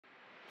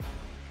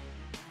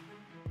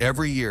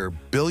Every year,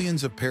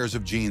 billions of pairs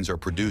of jeans are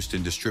produced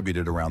and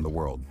distributed around the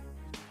world,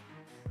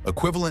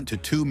 equivalent to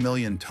 2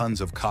 million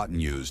tons of cotton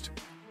used,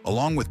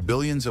 along with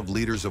billions of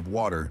liters of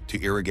water to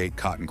irrigate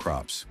cotton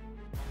crops.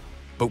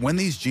 But when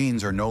these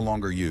jeans are no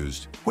longer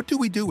used, what do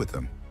we do with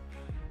them?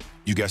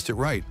 You guessed it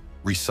right,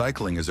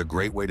 recycling is a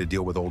great way to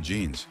deal with old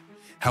jeans.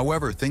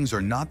 However, things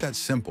are not that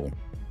simple.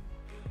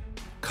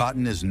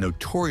 Cotton is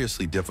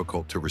notoriously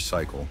difficult to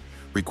recycle,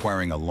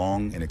 requiring a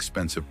long and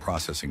expensive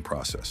processing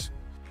process.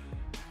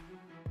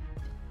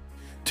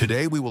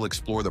 Today, we will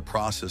explore the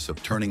process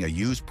of turning a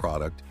used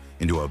product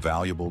into a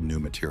valuable new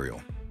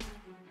material.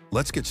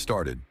 Let's get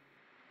started.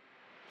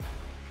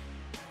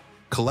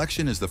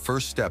 Collection is the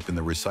first step in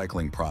the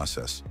recycling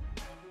process.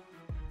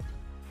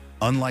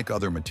 Unlike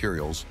other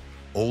materials,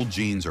 old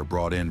jeans are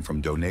brought in from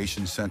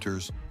donation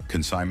centers,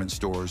 consignment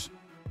stores,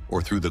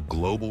 or through the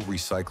global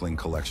recycling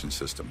collection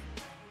system.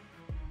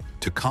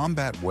 To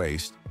combat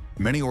waste,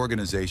 many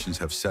organizations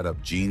have set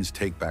up jeans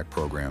take-back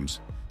programs,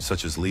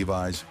 such as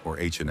Levi's or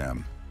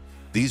H&M.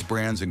 These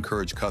brands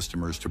encourage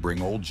customers to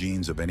bring old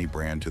jeans of any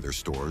brand to their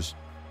stores,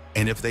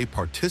 and if they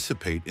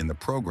participate in the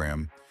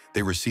program,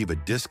 they receive a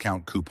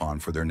discount coupon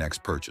for their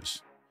next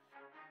purchase.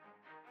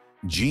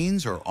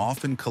 Jeans are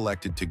often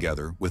collected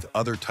together with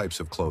other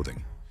types of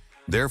clothing.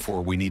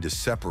 Therefore, we need to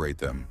separate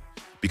them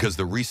because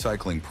the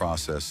recycling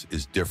process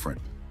is different.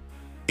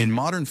 In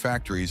modern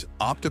factories,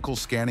 optical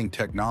scanning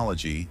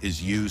technology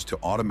is used to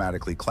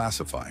automatically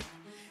classify.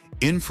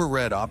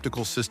 Infrared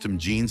optical system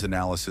jeans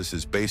analysis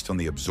is based on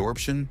the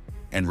absorption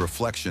and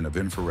reflection of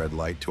infrared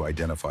light to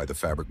identify the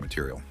fabric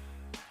material.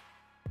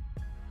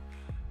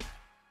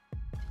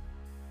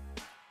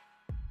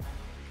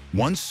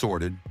 Once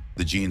sorted,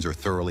 the jeans are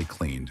thoroughly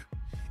cleaned.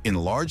 In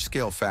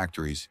large-scale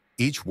factories,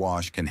 each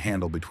wash can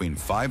handle between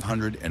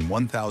 500 and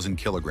 1,000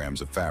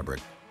 kilograms of fabric,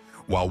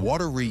 while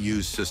water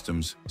reuse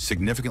systems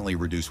significantly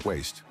reduce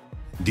waste.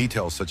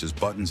 Details such as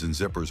buttons and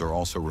zippers are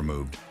also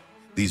removed.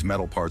 These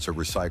metal parts are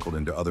recycled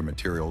into other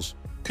materials,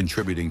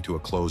 contributing to a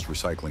closed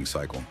recycling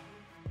cycle.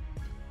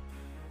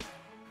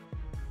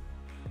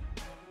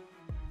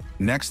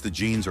 Next, the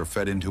jeans are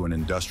fed into an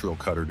industrial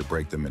cutter to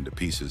break them into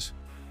pieces.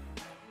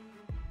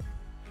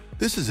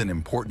 This is an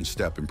important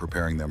step in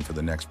preparing them for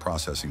the next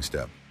processing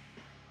step.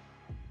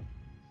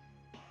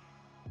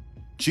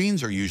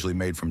 Jeans are usually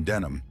made from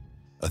denim,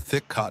 a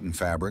thick cotton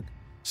fabric,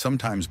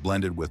 sometimes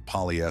blended with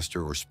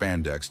polyester or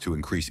spandex to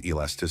increase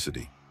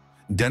elasticity.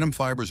 Denim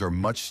fibers are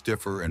much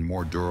stiffer and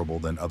more durable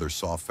than other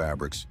soft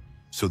fabrics,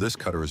 so this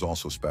cutter is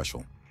also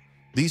special.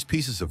 These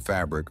pieces of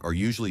fabric are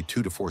usually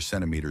 2 to 4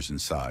 centimeters in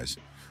size,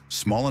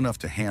 small enough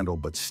to handle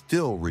but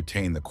still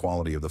retain the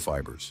quality of the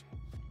fibers.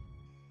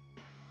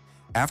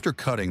 After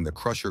cutting, the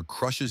crusher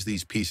crushes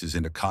these pieces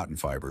into cotton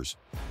fibers,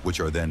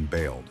 which are then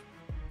baled.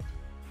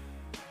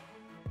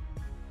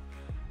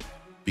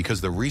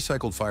 Because the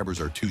recycled fibers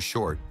are too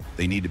short,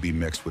 they need to be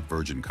mixed with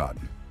virgin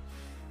cotton.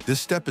 This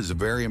step is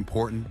very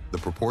important. The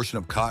proportion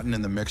of cotton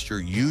in the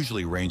mixture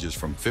usually ranges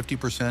from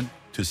 50%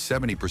 to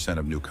 70%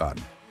 of new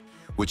cotton,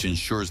 which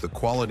ensures the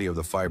quality of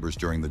the fibers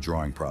during the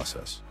drawing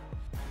process.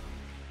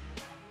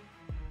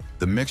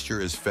 The mixture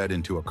is fed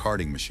into a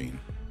carding machine.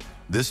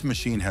 This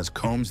machine has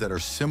combs that are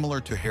similar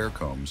to hair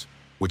combs,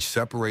 which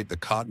separate the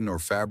cotton or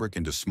fabric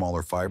into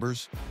smaller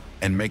fibers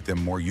and make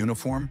them more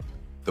uniform,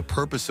 the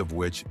purpose of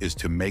which is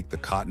to make the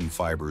cotton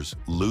fibers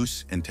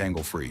loose and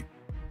tangle-free.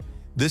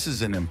 This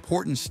is an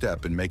important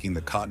step in making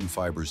the cotton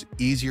fibers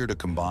easier to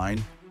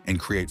combine and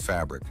create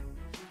fabric.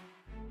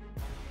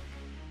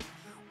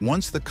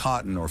 Once the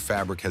cotton or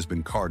fabric has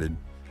been carded,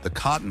 the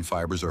cotton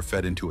fibers are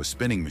fed into a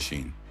spinning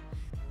machine.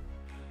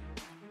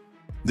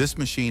 This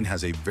machine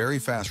has a very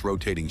fast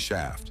rotating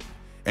shaft,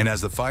 and as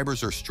the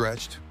fibers are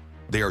stretched,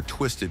 they are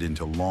twisted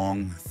into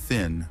long,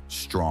 thin,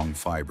 strong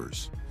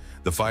fibers.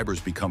 The fibers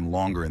become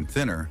longer and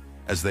thinner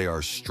as they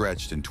are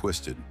stretched and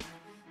twisted.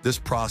 This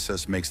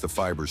process makes the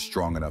fibers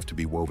strong enough to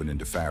be woven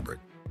into fabric.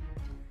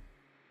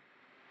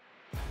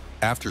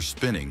 After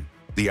spinning,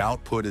 the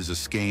output is a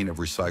skein of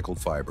recycled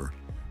fiber,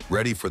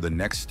 ready for the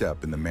next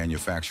step in the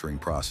manufacturing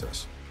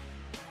process.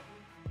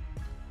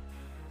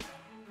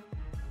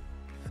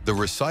 The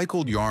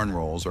recycled yarn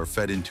rolls are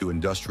fed into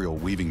industrial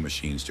weaving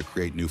machines to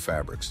create new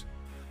fabrics.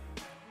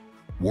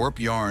 Warp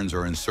yarns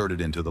are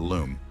inserted into the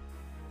loom.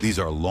 These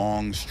are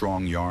long,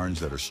 strong yarns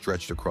that are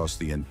stretched across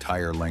the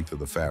entire length of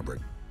the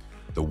fabric.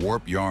 The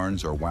warp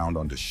yarns are wound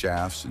onto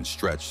shafts and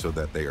stretched so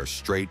that they are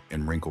straight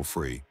and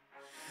wrinkle-free.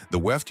 The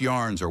weft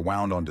yarns are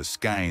wound onto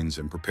skeins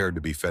and prepared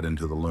to be fed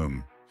into the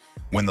loom.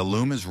 When the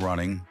loom is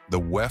running, the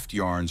weft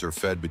yarns are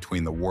fed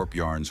between the warp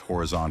yarns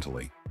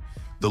horizontally.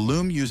 The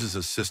loom uses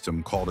a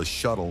system called a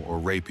shuttle or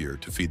rapier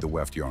to feed the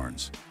weft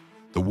yarns.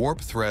 The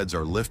warp threads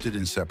are lifted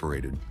and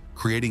separated,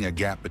 creating a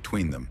gap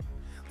between them,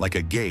 like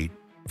a gate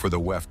for the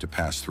weft to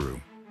pass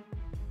through.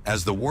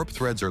 As the warp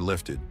threads are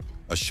lifted,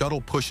 a shuttle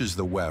pushes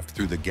the weft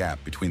through the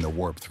gap between the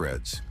warp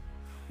threads.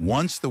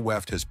 Once the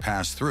weft has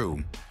passed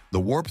through, the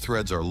warp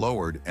threads are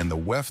lowered and the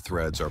weft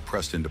threads are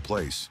pressed into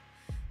place.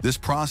 This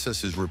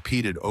process is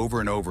repeated over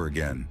and over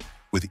again,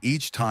 With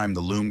each time, the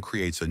loom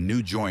creates a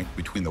new joint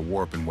between the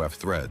warp and weft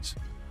threads.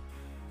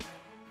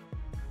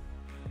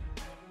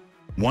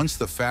 Once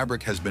the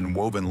fabric has been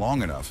woven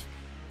long enough,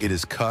 it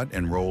is cut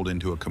and rolled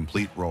into a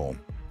complete roll.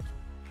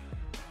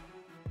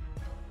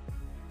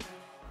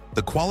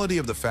 The quality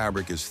of the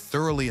fabric is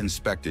thoroughly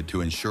inspected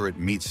to ensure it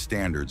meets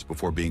standards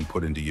before being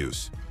put into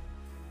use.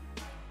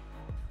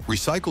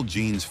 Recycled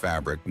jeans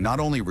fabric not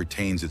only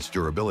retains its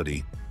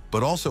durability,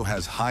 but also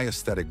has high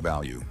aesthetic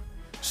value,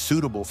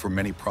 suitable for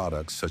many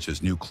products such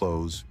as new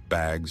clothes,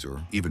 bags,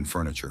 or even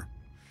furniture.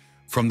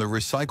 From the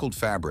recycled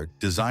fabric,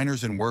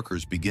 designers and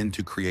workers begin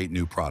to create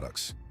new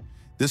products.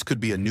 This could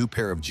be a new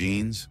pair of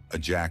jeans, a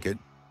jacket,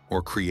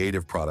 or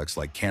creative products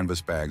like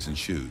canvas bags and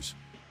shoes.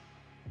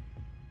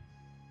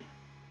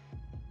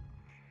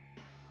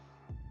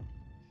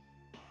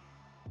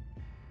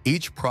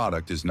 Each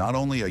product is not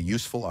only a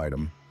useful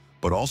item,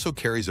 but also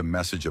carries a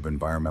message of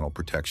environmental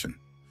protection,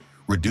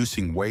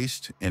 reducing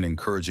waste and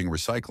encouraging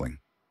recycling.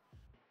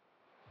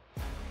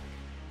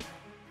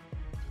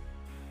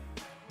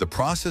 The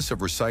process of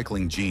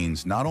recycling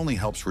jeans not only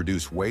helps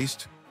reduce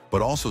waste,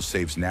 but also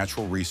saves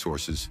natural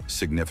resources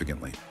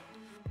significantly.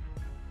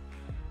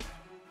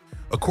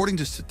 According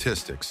to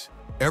statistics,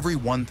 every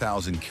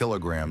 1,000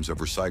 kilograms of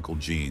recycled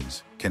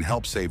jeans can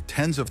help save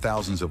tens of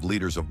thousands of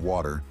liters of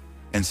water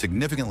and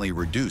significantly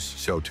reduce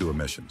CO2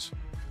 emissions.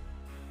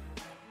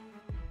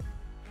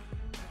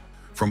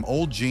 From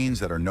old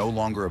jeans that are no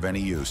longer of any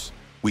use,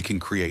 we can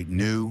create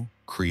new,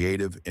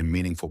 creative, and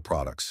meaningful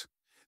products.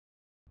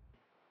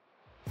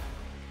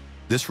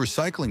 This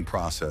recycling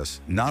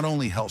process not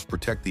only helps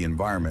protect the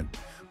environment,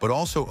 but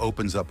also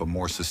opens up a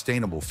more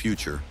sustainable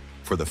future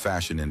for the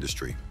fashion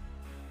industry.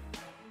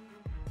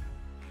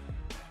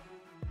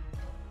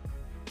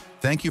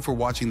 Thank you for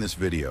watching this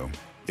video.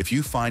 If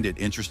you find it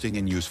interesting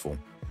and useful,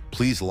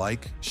 please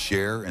like,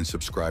 share, and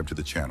subscribe to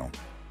the channel.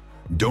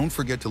 Don't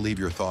forget to leave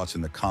your thoughts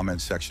in the comment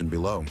section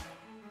below.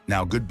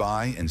 Now,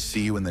 goodbye and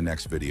see you in the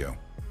next video.